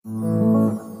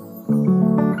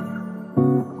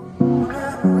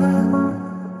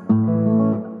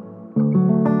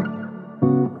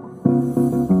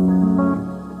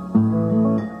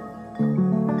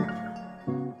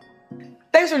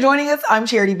joining us. I'm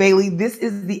Charity Bailey. This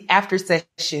is the After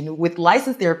Session with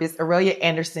licensed therapist Aurelia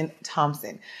Anderson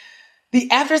Thompson.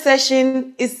 The After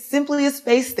Session is simply a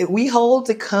space that we hold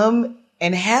to come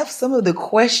and have some of the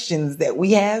questions that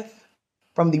we have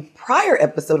from the prior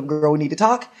episode of Girl We Need to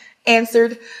Talk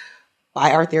answered by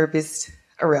our therapist,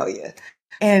 Aurelia.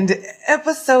 And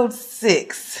episode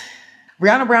 6,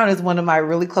 Brianna Brown is one of my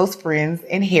really close friends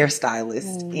and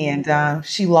hairstylist. And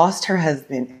she lost her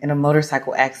husband in a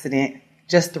motorcycle accident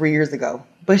just 3 years ago,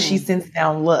 but she's since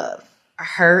found love.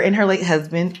 Her and her late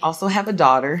husband also have a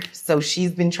daughter. So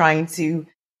she's been trying to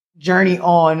journey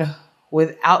on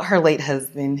without her late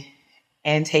husband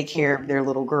and take care of their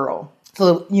little girl.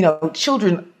 So,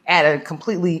 children add a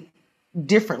completely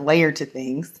different layer to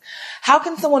things. How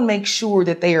can someone make sure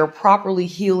that they are properly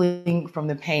healing from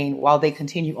the pain while they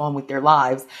continue on with their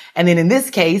lives? And then in this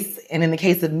case, and in the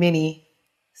case of many,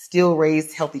 still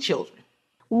raise healthy children?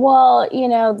 Well,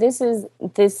 this is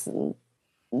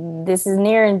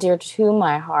near and dear to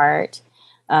my heart,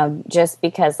 just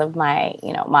because of my,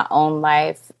 my own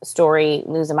life story,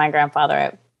 losing my grandfather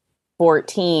at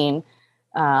 14,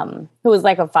 who was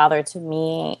like a father to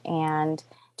me, and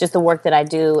just the work that I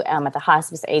do at the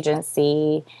hospice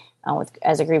agency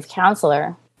as a grief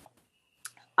counselor.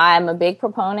 I'm a big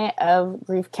proponent of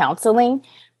grief counseling.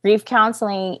 Grief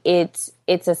counseling, it's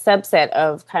a subset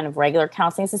of kind of regular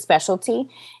counseling. It's a specialty.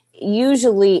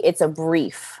 Usually it's a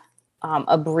brief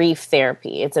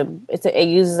therapy. It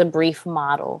uses a brief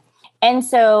model. And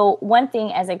so one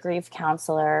thing as a grief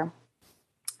counselor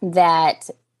that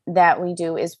we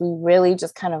do is we really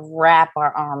just kind of wrap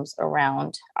our arms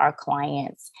around our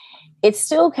clients. It's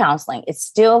still counseling. It's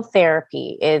still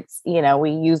therapy. It's,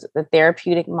 we use the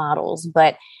therapeutic models,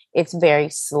 but it's very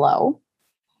slow.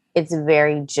 It's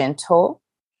very gentle.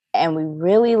 And we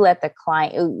really let the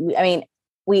client,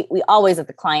 we always let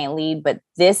the client lead, but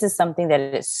this is something that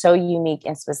is so unique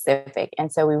and specific.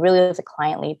 And so we really let the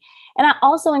client lead. And I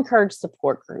also encourage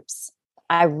support groups.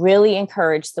 I really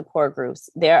encourage support groups.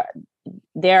 There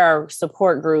are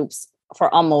support groups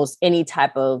for almost any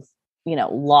type of,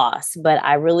 loss, but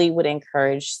I really would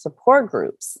encourage support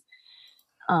groups.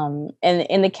 And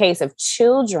in the case of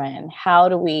children, how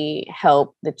do we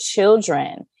help the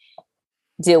children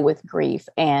deal with grief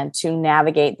and to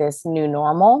navigate this new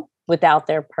normal without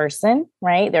their person,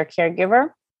 right? Their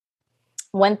caregiver.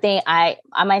 One thing I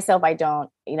myself, I don't,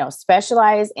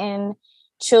 specialize in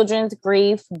children's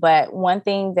grief, but one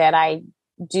thing that I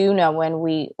do know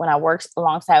when I work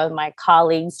alongside with my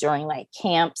colleagues during like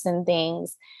camps and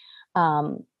things,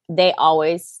 they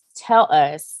always tell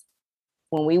us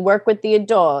when we work with the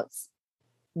adults,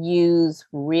 use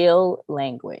real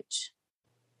language.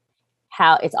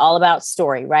 How it's all about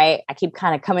story, right? I keep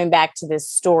kind of coming back to this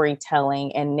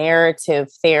storytelling and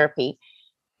narrative therapy,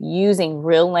 using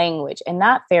real language and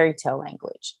not fairy tale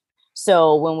language.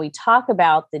 So when we talk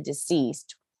about the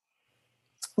deceased,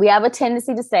 we have a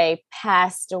tendency to say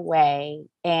passed away.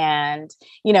 And,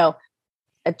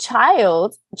 a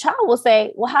child will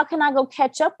say, well, how can I go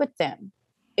catch up with them?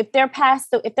 If they're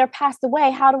passed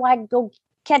away, how do I go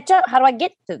catch up? How do I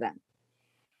get to them?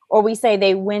 Or we say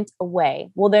they went away.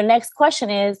 Well, their next question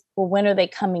is, well, when are they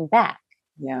coming back?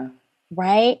 Yeah.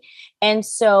 Right. And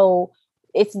so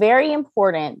it's very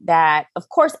important that, of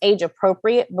course, age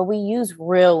appropriate, but we use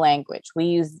real language. We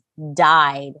use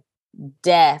died,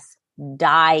 death,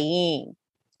 dying.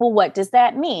 Well, what does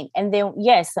that mean? And then,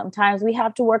 yes, sometimes we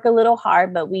have to work a little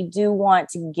hard, but we do want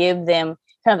to give them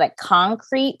kind of like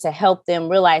concrete to help them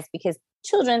realize, because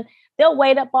children, they'll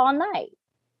wait up all night.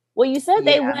 Well, you said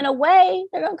they went away.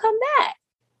 They're going to come back.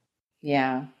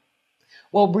 Yeah.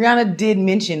 Well, Brianna did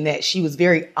mention that she was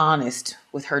very honest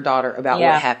with her daughter about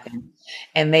what happened.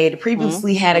 And they had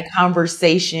previously had a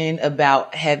conversation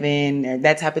about heaven or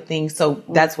that type of thing. So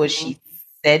that's what she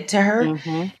said to her.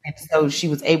 And so she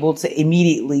was able to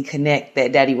immediately connect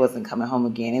that daddy wasn't coming home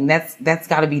again. And that's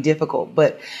got to be difficult.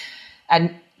 But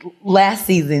last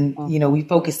season, we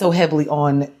focused so heavily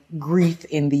on grief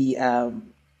in the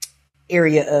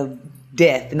area of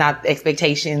death, not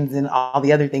expectations and all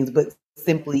the other things, but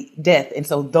simply death. And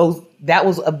so that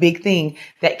was a big thing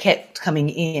that kept coming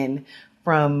in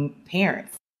from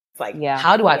parents. It's like,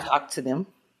 how do I talk to them?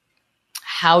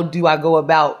 How do I go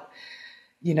about,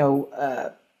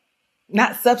 not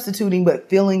substituting, but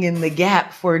filling in the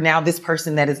gap for now this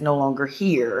person that is no longer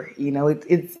here?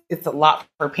 It's a lot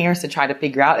for parents to try to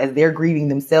figure out as they're grieving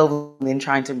themselves and then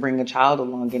trying to bring a child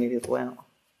along in it as well.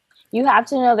 You have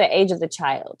to know the age of the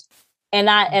child. And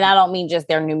I don't mean just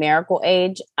their numerical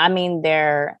age. I mean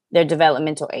their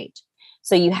developmental age.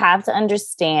 So you have to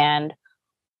understand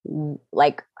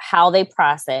like how they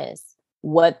process,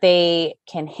 what they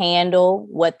can handle,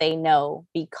 what they know.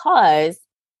 Because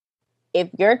if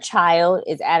your child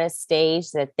is at a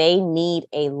stage that they need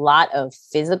a lot of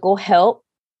physical help,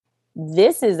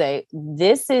 this is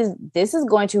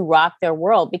going to rock their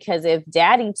world. Because if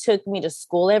daddy took me to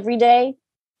school every day,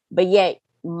 but yet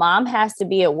mom has to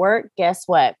be at work, guess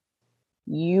what?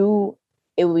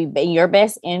 It would be in your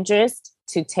best interest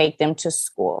to take them to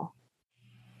school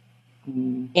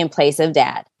in place of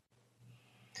dad.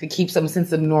 To keep some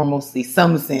sense of normalcy,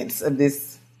 some sense of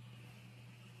this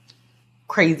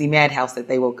crazy madhouse that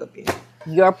they woke up in.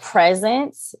 Your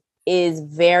presence is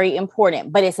very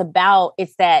important, but it's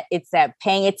that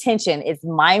paying attention, it's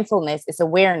mindfulness, it's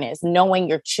awareness, knowing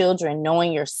your children,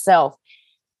 knowing yourself.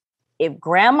 If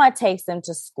grandma takes them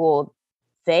to school,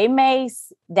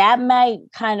 that might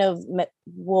kind of,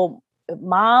 well,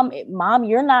 mom,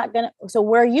 you're not gonna, so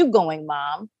where are you going,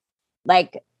 mom?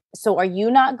 Like, so are you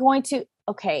not going to,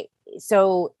 okay,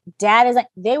 so dad isn't,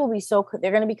 they're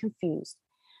going to be confused.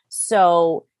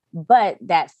 So, but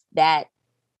that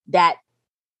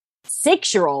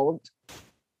 6-year-old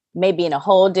may be in a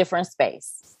whole different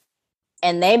space,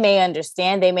 and they may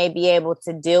understand, they may be able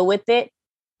to deal with it.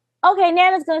 Okay,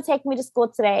 Nana's going to take me to school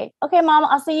today. Okay, Mama,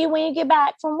 I'll see you when you get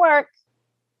back from work.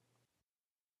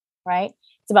 Right?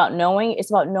 It's about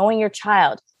knowing your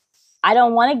child. I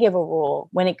don't want to give a rule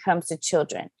when it comes to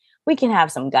children. We can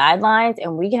have some guidelines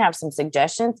and we can have some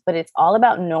suggestions, but it's all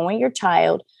about knowing your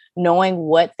child, knowing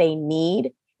what they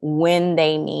need when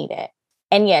they need it.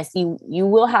 And yes, you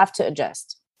will have to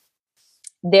adjust.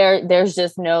 There's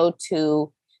just no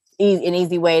an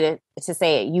easy way to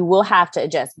say it. You will have to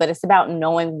adjust, but it's about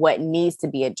knowing what needs to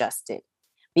be adjusted.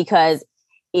 Because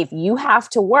if you have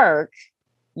to work,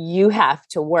 you have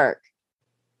to work.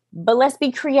 But let's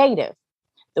be creative.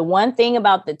 The one thing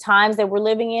about the times that we're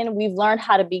living in, we've learned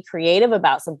how to be creative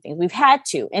about some things. We've had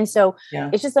to. And so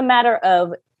It's just a matter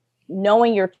of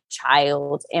knowing your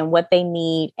child and what they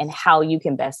need and how you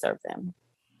can best serve them.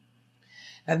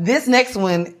 Now, this next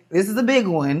one, this is a big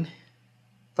one.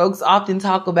 Folks often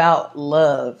talk about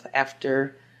love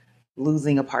after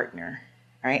losing a partner,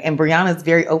 right? And Brianna's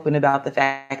very open about the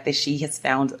fact that she has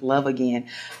found love again,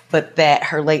 but that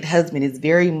her late husband is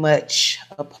very much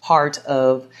a part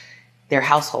of their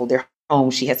household, their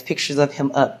home. She has pictures of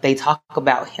him up. They talk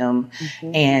about him.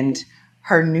 Mm-hmm. And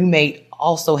her new mate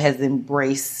also has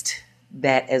embraced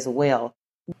that as well.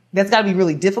 That's got to be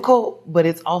really difficult, but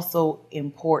it's also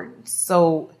important.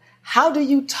 So how do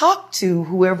you talk to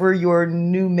whoever your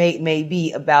new mate may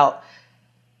be about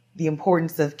the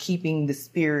importance of keeping the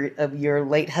spirit of your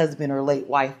late husband or late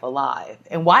wife alive?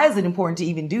 And why is it important to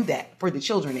even do that for the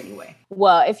children anyway?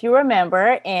 Well, if you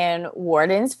remember in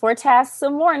Wardens for Tasks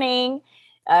of Mourning,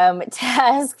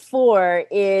 task 4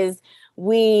 is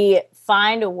we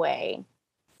find a way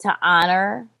to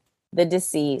honor the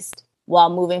deceased while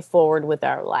moving forward with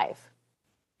our life.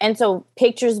 And so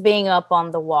pictures being up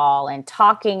on the wall and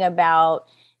talking about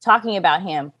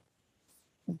him,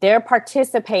 they're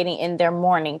participating in their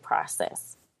mourning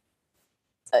process.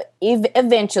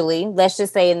 Eventually, let's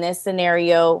just say in this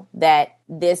scenario that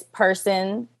this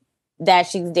person that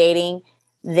she's dating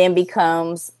then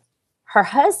becomes her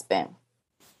husband.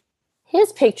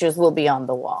 His pictures will be on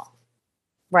the wall,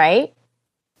 right?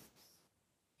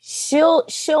 She'll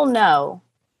know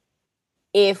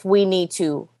if we need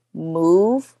to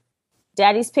move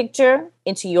daddy's picture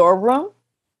into your room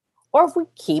or if we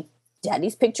keep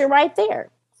daddy's picture right there.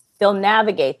 They'll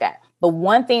navigate that. But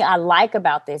one thing I like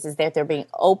about this is that they're being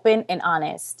open and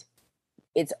honest.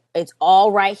 It's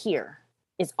all right here.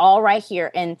 It's all right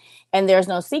here. And there's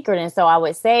no secret. And so I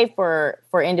would say for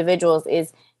individuals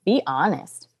is be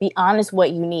honest. Be honest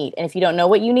what you need. And if you don't know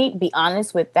what you need, be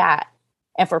honest with that.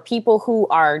 And for people who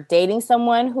are dating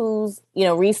someone who's,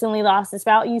 recently lost a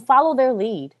spouse, you follow their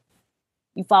lead.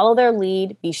 You follow their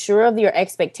lead. Be sure of your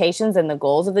expectations and the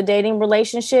goals of the dating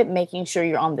relationship, making sure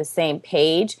you're on the same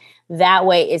page. That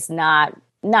way it's not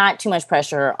too much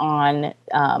pressure on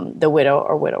the widow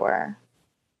or widower.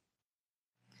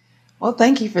 Well,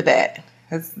 thank you for that.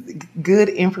 That's good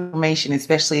information,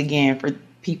 especially, again, for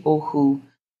people who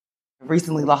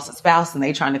recently lost a spouse and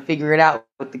they trying to figure it out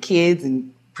with the kids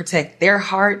and protect their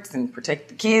hearts and protect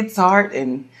the kids' heart.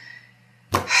 And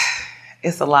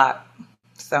it's a lot.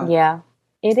 So yeah,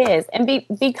 it is. And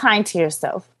be kind to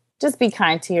yourself. Just be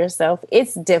kind to yourself.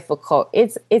 It's difficult.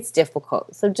 It's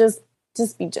difficult. So just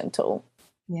be gentle.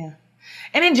 Yeah.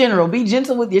 And in general, be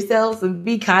gentle with yourselves and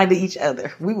be kind to each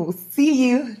other. We will see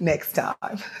you next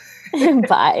time.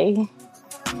 Bye.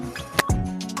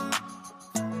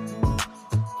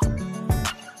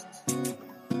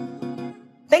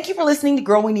 Thank you for listening to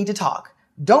Girl, We Need to Talk.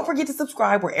 Don't forget to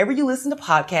subscribe wherever you listen to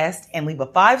podcasts and leave a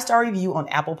 5-star review on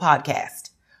Apple Podcast.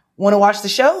 Want to watch the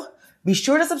show? Be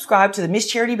sure to subscribe to the Miss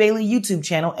Charity Bailey YouTube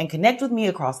channel and connect with me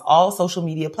across all social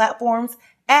media platforms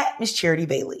at Miss Charity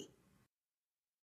Bailey.